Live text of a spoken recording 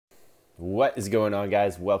What is going on,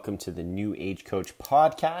 guys? Welcome to the New Age Coach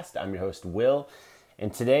podcast. I'm your host, Will,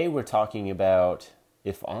 and today we're talking about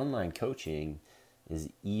if online coaching is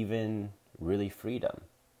even really freedom.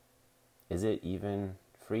 Is it even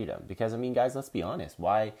freedom? Because, guys, let's be honest.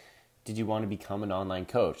 Why did you want to become an online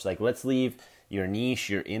coach? Let's leave your niche,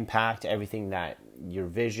 your impact, everything your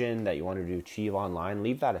vision that you wanted to achieve online,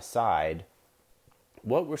 leave that aside.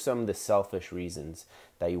 What were some of the selfish reasons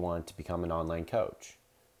that you wanted to become an online coach?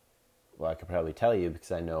 Well, I could probably tell you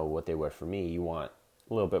because I know what they were for me. You want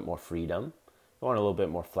a little bit more freedom. You want a little bit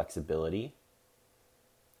more flexibility.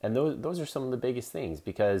 And those are some of the biggest things,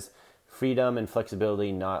 because freedom and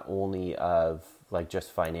flexibility not only of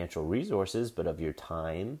just financial resources, but of your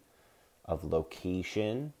time, of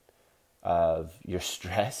location, of your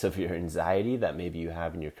stress, of your anxiety that maybe you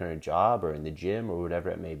have in your current job or in the gym or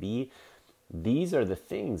whatever it may be. These are the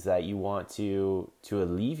things that you want to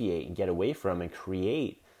alleviate and get away from and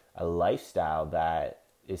create a lifestyle that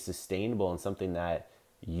is sustainable and something that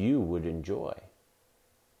you would enjoy.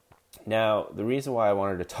 Now, the reason why I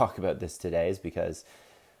wanted to talk about this today is because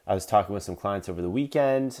I was talking with some clients over the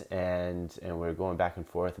weekend and we're going back and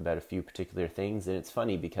forth about a few particular things. And it's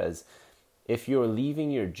funny because if you're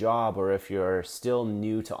leaving your job, or if you're still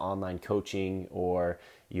new to online coaching, or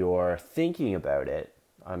you're thinking about it,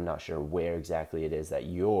 I'm not sure where exactly it is that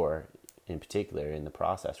you're in particular in the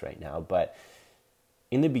process right now, but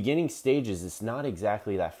in the beginning stages, it's not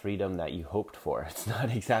exactly that freedom that you hoped for. It's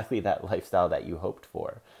not exactly that lifestyle that you hoped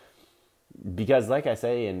for. Because like I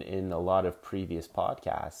say in a lot of previous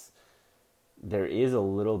podcasts, there is a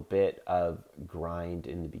little bit of grind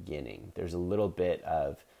in the beginning. There's a little bit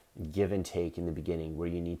of give and take in the beginning where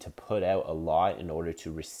you need to put out a lot in order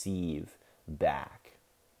to receive back.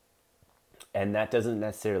 And that doesn't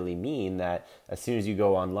necessarily mean that as soon as you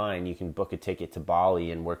go online, you can book a ticket to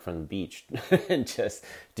Bali and work from the beach and just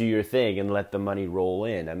do your thing and let the money roll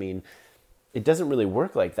in. It doesn't really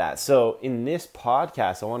work like that. So in this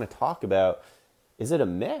podcast, I want to talk about, is it a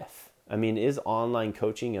myth? Is online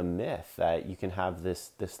coaching a myth that you can have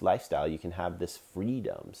this lifestyle, you can have this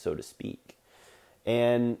freedom, so to speak?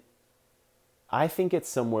 And I think it's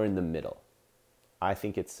somewhere in the middle.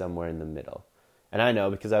 And I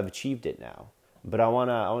know because I've achieved it now. But I want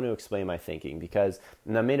to explain my thinking,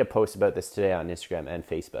 and I made a post about this today on Instagram and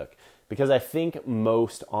Facebook, because I think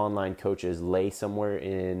most online coaches lay somewhere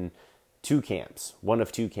in one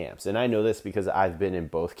of two camps. And I know this because I've been in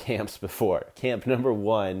both camps before. Camp number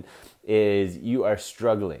one is you are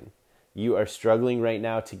struggling. You are struggling right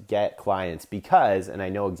now to get clients because, and I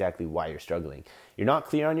know exactly why you're struggling. You're not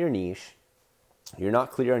clear on your niche. You're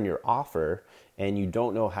not clear on your offer, and you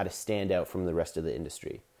don't know how to stand out from the rest of the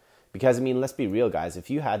industry. Because, let's be real, guys. If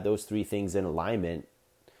you had those three things in alignment,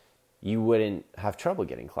 you wouldn't have trouble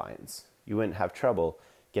getting clients. You wouldn't have trouble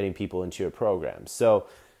getting people into your program. So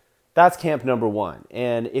that's camp number one.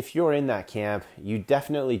 And if you're in that camp, you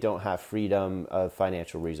definitely don't have freedom of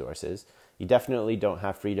financial resources. You definitely don't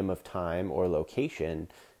have freedom of time or location,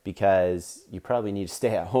 because you probably need to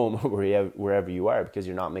stay at home wherever you are, because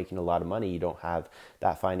you're not making a lot of money. You don't have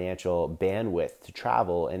that financial bandwidth to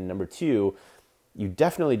travel. And number two, you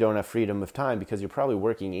definitely don't have freedom of time, because you're probably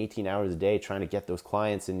working 18 hours a day trying to get those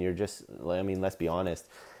clients, and you're just, let's be honest.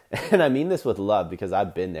 And I mean this with love, because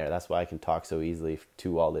I've been there. That's why I can talk so easily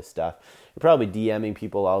to all this stuff. You're probably DMing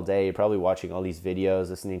people all day. You're probably watching all these videos,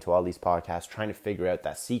 listening to all these podcasts, trying to figure out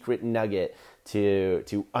that secret nugget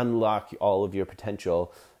to unlock all of your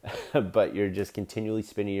potential. But you're just continually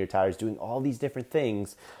spinning your tires, doing all these different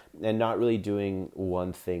things and not really doing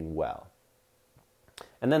one thing well.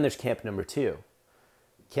 And then there's camp number two.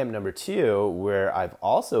 Camp number two, where I've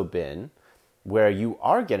also been, where you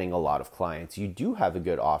are getting a lot of clients. You do have a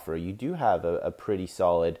good offer. You do have a pretty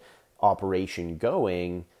solid operation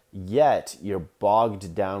going, yet you're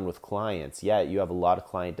bogged down with clients. Yet you have a lot of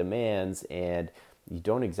client demands, and you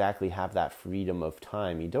don't exactly have that freedom of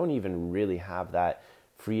time. You don't even really have that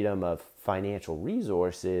freedom of financial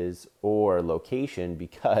resources or location,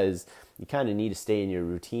 because you kind of need to stay in your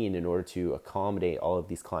routine in order to accommodate all of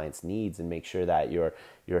these clients' needs and make sure that you're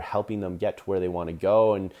helping them get to where they want to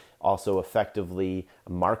go, and also effectively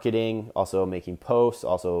marketing, also making posts,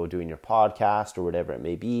 also doing your podcast or whatever it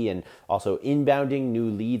may be, and also inbounding new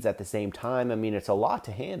leads at the same time. It's a lot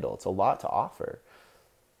to handle. It's a lot to offer.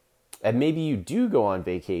 And maybe you do go on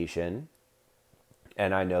vacation.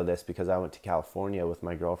 And I know this because I went to California with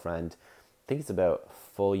my girlfriend, I think it's about a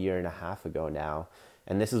full year and a half ago now.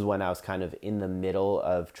 And this is when I was kind of in the middle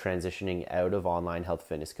of transitioning out of online health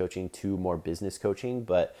fitness coaching to more business coaching.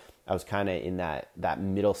 But I was kind of in that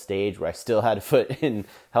middle stage where I still had a foot in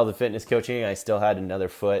health and fitness coaching. I still had another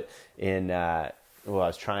foot in I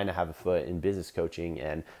was trying to have a foot in business coaching,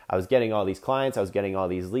 and I was getting all these clients, I was getting all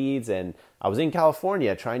these leads, and I was in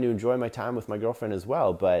California trying to enjoy my time with my girlfriend as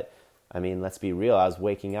well. But I mean, let's be real. I was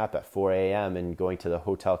waking up at 4 a.m. and going to the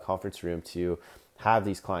hotel conference room to have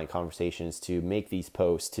these client conversations, to make these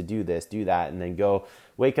posts, to do this, do that, and then go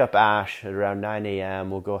wake up Ash at around 9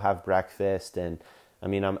 a.m. We'll go have breakfast. And I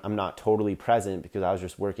mean, I'm not totally present because I was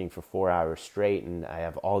just working for 4 hours straight, and I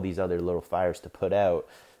have all these other little fires to put out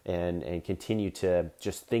and continue to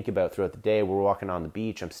just think about throughout the day. We're walking on the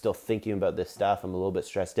beach. I'm still thinking about this stuff. I'm a little bit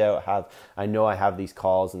stressed out. I know I have these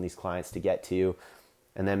calls and these clients to get to.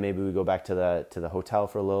 And then maybe we go back to the hotel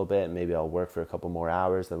for a little bit, and maybe I'll work for a couple more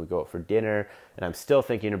hours. Then we go out for dinner, and I'm still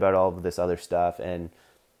thinking about all of this other stuff. And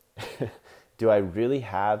do I really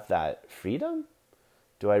have that freedom?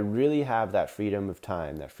 Do I really have that freedom of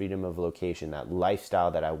time, that freedom of location, that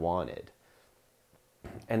lifestyle that I wanted?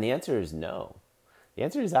 And the answer is no. The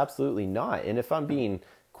answer is absolutely not. And if I'm being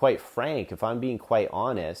quite frank, if I'm being quite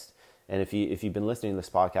honest, and if you've been listening to this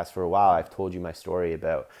podcast for a while, I've told you my story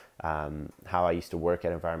about how I used to work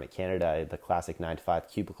at Environment Canada, the classic 9-to-5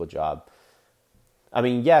 cubicle job. I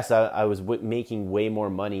mean, yes, I was making way more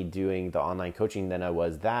money doing the online coaching than I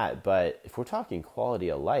was that. But if we're talking quality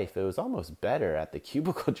of life, it was almost better at the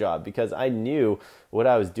cubicle job because I knew what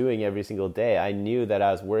I was doing every single day. I knew that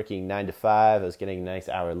I was working 9 to 5. I was getting a nice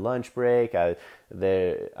hour lunch break. I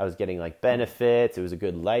was getting like benefits. It was a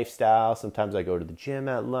good lifestyle. Sometimes I go to the gym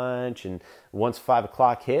at lunch. And once 5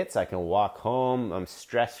 o'clock hits, I can walk home. I'm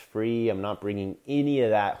stress free. I'm not bringing any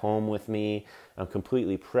of that home with me. I'm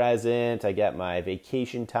completely present. I get my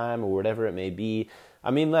vacation time or whatever it may be. I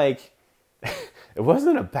mean, like, it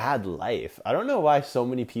wasn't a bad life. I don't know why so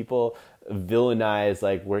many people villainize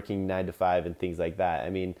like working 9 to 5 and things like that. I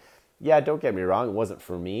mean, yeah, don't get me wrong. It wasn't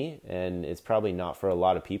for me, and it's probably not for a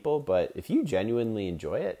lot of people. But if you genuinely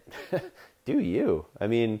enjoy it, do you? I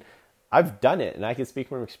mean, I've done it, and I can speak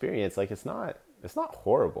from experience. Like, it's not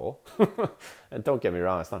horrible. And don't get me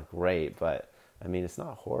wrong, it's not great, but I mean, it's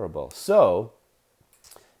not horrible. So,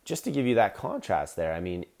 just to give you that contrast there, I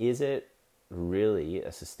mean, is it really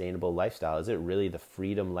a sustainable lifestyle? Is it really the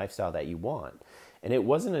freedom lifestyle that you want? And it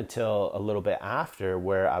wasn't until a little bit after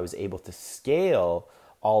where I was able to scale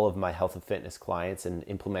all of my health and fitness clients and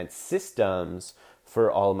implement systems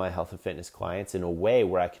for all of my health and fitness clients in a way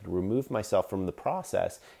where I could remove myself from the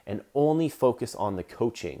process and only focus on the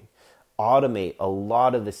coaching, automate a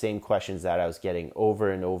lot of the same questions that I was getting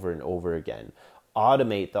over and over and over again,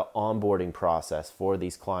 automate the onboarding process for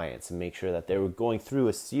these clients and make sure that they were going through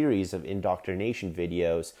a series of indoctrination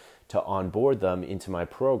videos to onboard them into my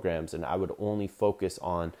programs. And I would only focus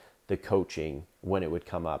on the coaching when it would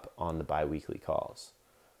come up on the bi-weekly calls.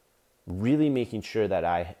 Really making sure that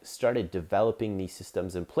I started developing these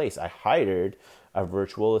systems in place. I hired a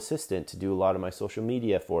virtual assistant to do a lot of my social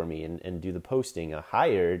media for me and do the posting. I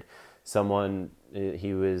hired someone, he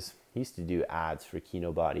used to do ads for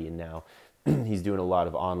Kinobody, and now he's doing a lot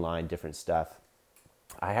of online different stuff.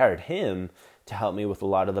 I hired him to help me with a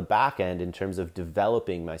lot of the back end in terms of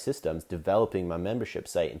developing my systems, developing my membership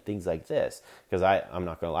site and things like this. Because I'm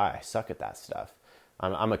not going to lie, I suck at that stuff.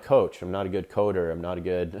 I'm a coach. I'm not a good coder. I'm not a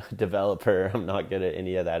good developer. I'm not good at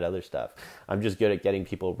any of that other stuff. I'm just good at getting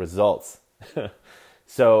people results.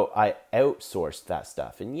 So I outsourced that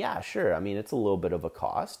stuff. And yeah, sure. I mean, it's a little bit of a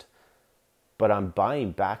cost, but I'm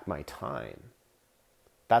buying back my time.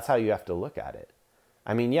 That's how you have to look at it.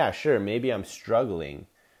 I mean, yeah, sure. Maybe I'm struggling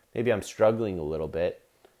a little bit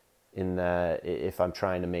if I'm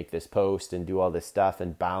trying to make this post and do all this stuff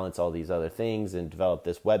and balance all these other things and develop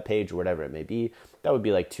this web page or whatever it may be. That would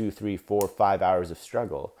be like 2, 3, 4, 5 hours of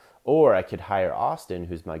struggle. Or I could hire Austin,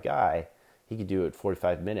 who's my guy. He could do it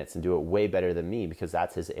 45 minutes and do it way better than me because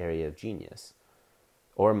that's his area of genius.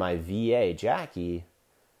 Or my VA, Jackie,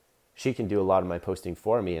 she can do a lot of my posting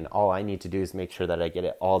for me, and all I need to do is make sure that I get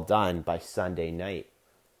it all done by Sunday night.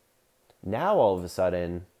 Now, all of a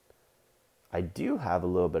sudden, I do have a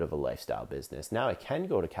little bit of a lifestyle business. Now I can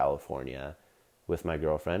go to California with my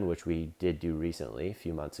girlfriend, which we did do recently, a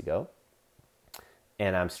few months ago,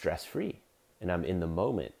 and I'm stress-free, and I'm in the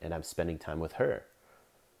moment, and I'm spending time with her.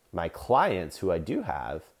 My clients, who I do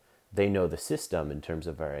have, they know the system in terms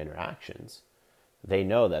of our interactions. They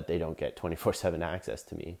know that they don't get 24/7 access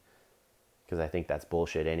to me, because I think that's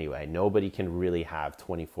bullshit anyway. Nobody can really have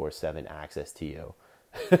 24/7 access to you.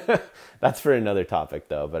 That's for another topic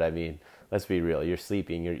though, but I mean, let's be real. You're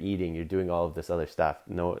sleeping, you're eating, you're doing all of this other stuff.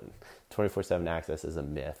 No, 24/7 access is a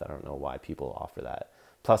myth. I don't know why people offer that.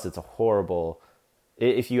 Plus, it's a horrible,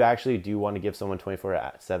 if you actually do want to give someone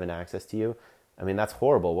 24/7 access to you, I mean, that's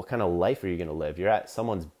horrible. What kind of life are you going to live? You're at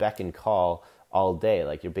someone's beck and call all day.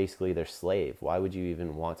 Like, you're basically their slave. Why would you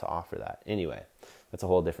even want to offer that? Anyway, that's a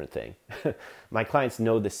whole different thing. My clients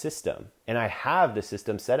know the system, and I have the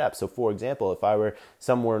system set up. So for example, if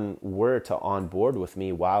someone were to onboard with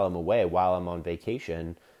me while I'm away, while I'm on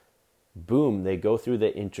vacation, boom, they go through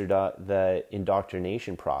the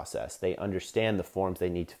indoctrination process. They understand the forms they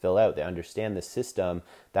need to fill out. They understand the system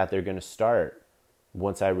that they're going to start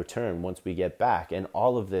once I return, once we get back. And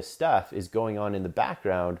all of this stuff is going on in the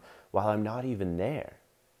background while I'm not even there.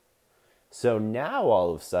 So now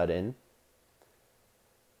all of a sudden,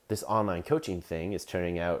 this online coaching thing is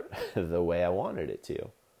turning out the way I wanted it to.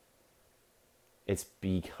 It's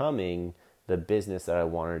becoming the business that I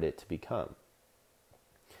wanted it to become.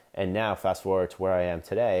 And now, fast forward to where I am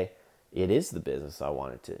today, it is the business I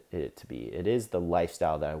wanted it to be. It is the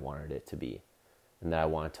lifestyle that I wanted it to be and that I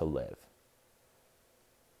wanted to live.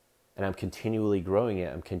 And I'm continually growing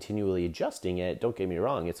it. I'm continually adjusting it. Don't get me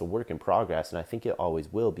wrong, it's a work in progress, and I think it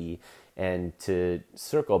always will be. And to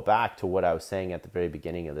circle back to what I was saying at the very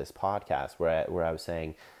beginning of this podcast, where I was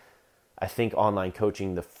saying, I think online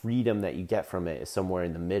coaching, the freedom that you get from it is somewhere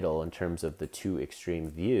in the middle in terms of the two extreme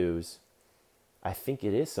views. I think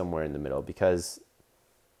it is somewhere in the middle, because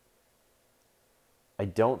I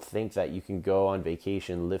don't think that you can go on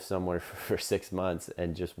vacation, live somewhere for 6 months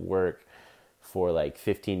and just work for like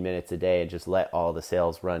 15 minutes a day and just let all the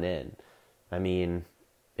sales run in. I mean,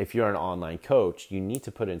 if you're an online coach, you need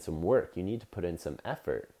to put in some work. You need to put in some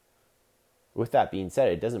effort. With that being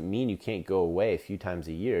said, it doesn't mean you can't go away a few times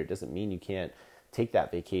a year. It doesn't mean you can't take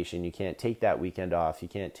that vacation. You can't take that weekend off. You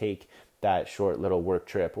can't take that short little work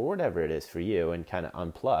trip or whatever it is for you and kind of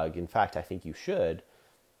unplug. In fact, I think you should.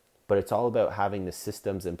 But it's all about having the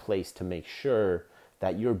systems in place to make sure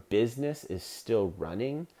that your business is still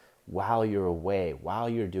running while you're away, while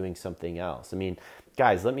you're doing something else. I mean,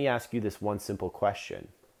 guys, let me ask you this one simple question.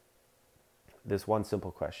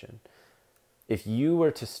 If you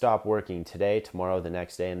were to stop working today, tomorrow, the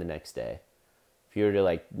next day, and the next day, if you were to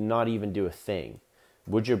like not even do a thing,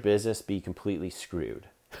 would your business be completely screwed?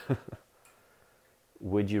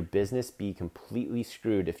 Would your business be completely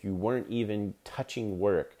screwed if you weren't even touching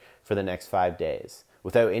work for the next 5 days,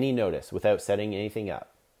 without any notice, without setting anything up?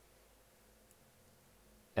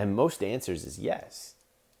 And most answers is yes.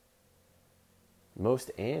 Most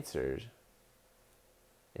answers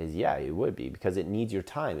is yeah, it would be, because it needs your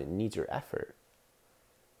time, it needs your effort.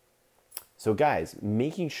 So guys,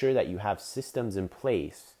 making sure that you have systems in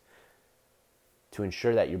place to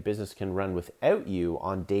ensure that your business can run without you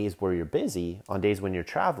on days where you're busy, on days when you're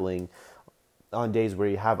traveling, on days where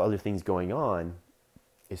you have other things going on,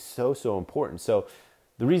 is so, so important. So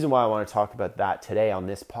the reason why I want to talk about that today on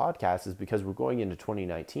this podcast is because we're going into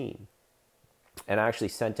 2019. And I actually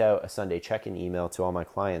sent out a Sunday check-in email to all my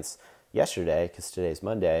clients yesterday, because today's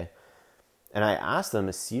Monday, and I asked them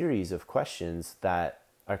a series of questions that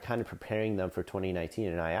are kind of preparing them for 2019.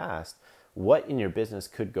 And I asked, what in your business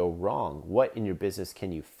could go wrong? What in your business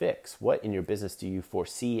can you fix? What in your business do you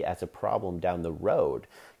foresee as a problem down the road?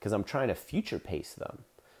 Because I'm trying to future pace them.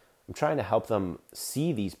 I'm trying to help them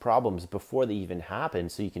see these problems before they even happen,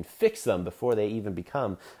 so you can fix them before they even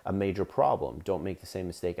become a major problem. Don't make the same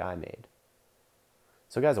mistake I made.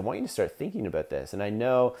 So guys, I want you to start thinking about this. And I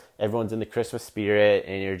know everyone's in the Christmas spirit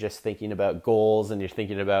and you're just thinking about goals and you're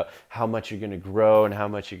thinking about how much you're going to grow and how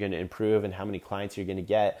much you're going to improve and how many clients you're going to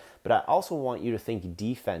get. But I also want you to think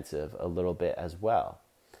defensive a little bit as well.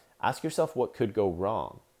 Ask yourself what could go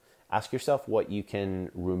wrong. Ask yourself what you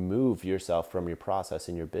can remove yourself from your process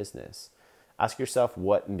in your business. Ask yourself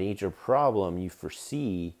what major problem you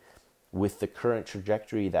foresee with the current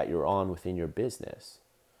trajectory that you're on within your business.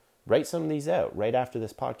 Write some of these out right after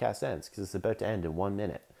this podcast ends, because it's about to end in 1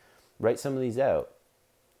 minute. Write some of these out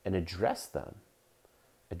and address them.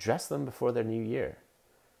 Address them before the new year.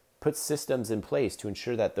 Put systems in place to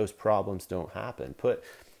ensure that those problems don't happen. Put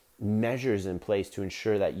measures in place to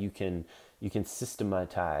ensure that you can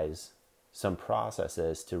systematize some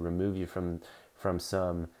processes to remove you from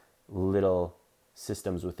some little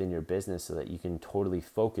systems within your business, so that you can totally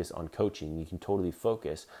focus on coaching. You can totally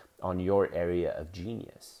focus on your area of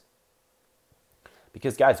genius.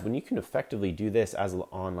 Because guys, when you can effectively do this as an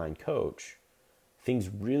online coach, things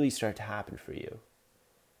really start to happen for you.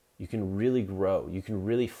 You can really grow. You can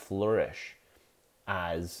really flourish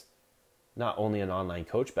as not only an online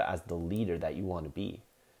coach, but as the leader that you want to be,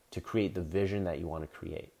 to create the vision that you want to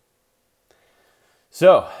create.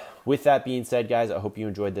 So with that being said, guys, I hope you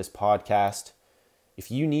enjoyed this podcast. If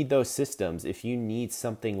you need those systems, if you need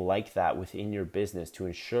something like that within your business to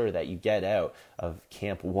ensure that you get out of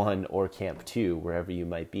Camp 1 or Camp 2, wherever you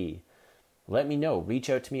might be, let me know. Reach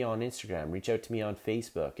out to me on Instagram. Reach out to me on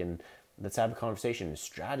Facebook. And let's have a conversation and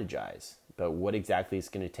strategize about what exactly it's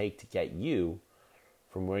going to take to get you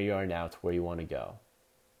from where you are now to where you want to go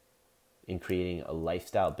in creating a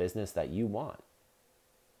lifestyle business that you want.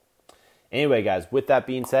 Anyway, guys, with that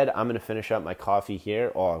being said, I'm going to finish up my coffee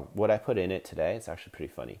here, or what I put in it today. It's actually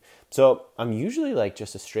pretty funny. So I'm usually like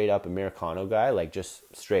just a straight up Americano guy, like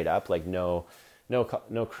just straight up, like no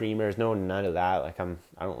creamers, none of that. Like I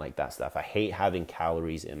don't like that stuff. I hate having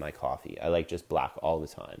calories in my coffee. I like just black all the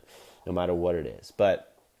time, no matter what it is.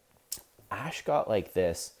 But Ash got like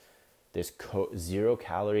this 0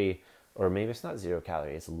 calorie, or maybe it's not 0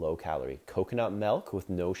 calorie, it's low calorie coconut milk with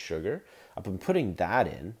no sugar. I've been putting that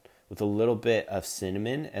in with a little bit of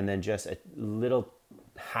cinnamon and then just a little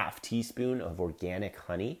half teaspoon of organic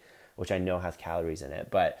honey, which I know has calories in it.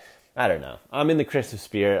 But I don't know. I'm in the Christmas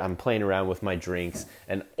spirit. I'm playing around with my drinks,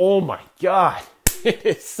 and oh my God,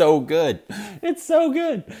 it's so good. It's so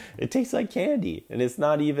good. It tastes like candy, and it's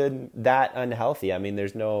not even that unhealthy. I mean,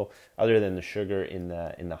 there's no, other than the sugar in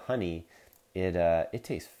the honey, it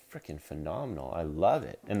tastes freaking phenomenal. I love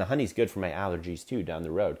it. And the honey's good for my allergies too down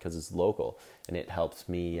the road because it's local, and it helps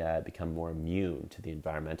me become more immune to the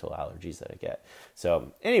environmental allergies that I get.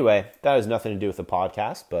 So anyway, that has nothing to do with the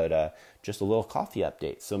podcast, but just a little coffee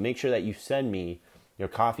update. So make sure that you send me your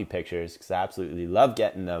coffee pictures because I absolutely love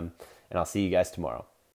getting them, and I'll see you guys tomorrow.